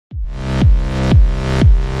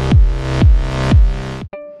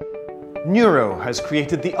Neuro has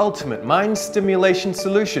created the ultimate mind stimulation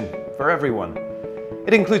solution for everyone.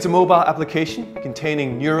 It includes a mobile application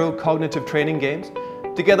containing neurocognitive training games,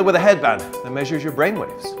 together with a headband that measures your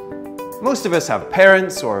brainwaves. Most of us have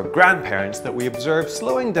parents or grandparents that we observe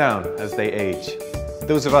slowing down as they age.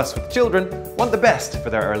 Those of us with children want the best for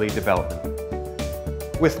their early development.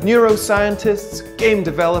 With neuroscientists, game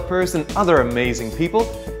developers, and other amazing people,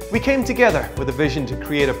 we came together with a vision to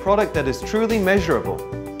create a product that is truly measurable,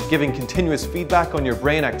 giving continuous feedback on your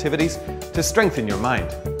brain activities to strengthen your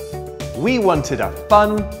mind. We wanted a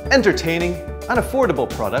fun, entertaining, and affordable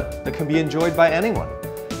product that can be enjoyed by anyone.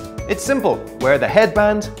 It's simple. Wear the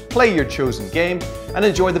headband, play your chosen game, and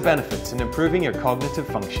enjoy the benefits in improving your cognitive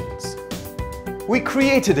functions. We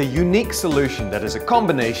created a unique solution that is a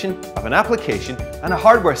combination of an application and a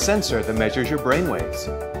hardware sensor that measures your brainwaves.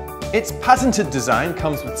 Its patented design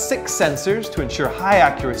comes with 6 sensors to ensure high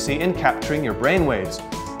accuracy in capturing your brainwaves.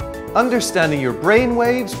 Understanding your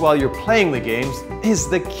brainwaves while you're playing the games is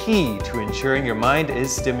the key to ensuring your mind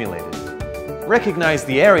is stimulated. Recognize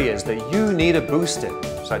the areas that you need a boost in,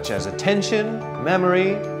 such as attention,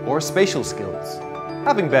 memory, or spatial skills.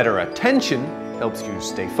 Having better attention helps you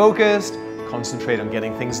stay focused, concentrate on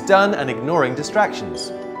getting things done, and ignoring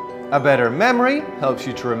distractions. A better memory helps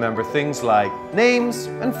you to remember things like names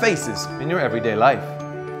and faces in your everyday life.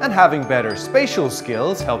 And having better spatial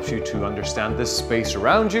skills helps you to understand the space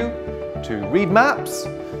around you, to read maps,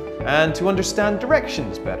 and to understand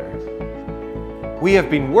directions better. We have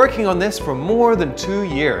been working on this for more than 2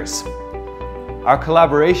 years. Our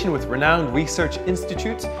collaboration with renowned research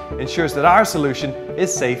institutes ensures that our solution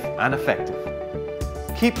is safe and effective.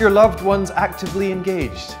 Keep your loved ones actively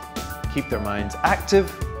engaged, keep their minds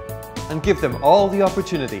active, and give them all the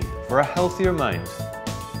opportunity for a healthier mind.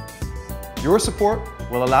 Your support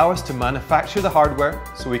will allow us to manufacture the hardware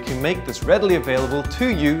so we can make this readily available to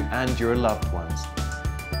you and your loved ones.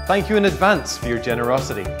 Thank you in advance for your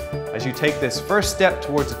generosity as you take this first step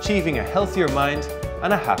towards achieving a healthier mind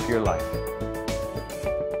and a happier life.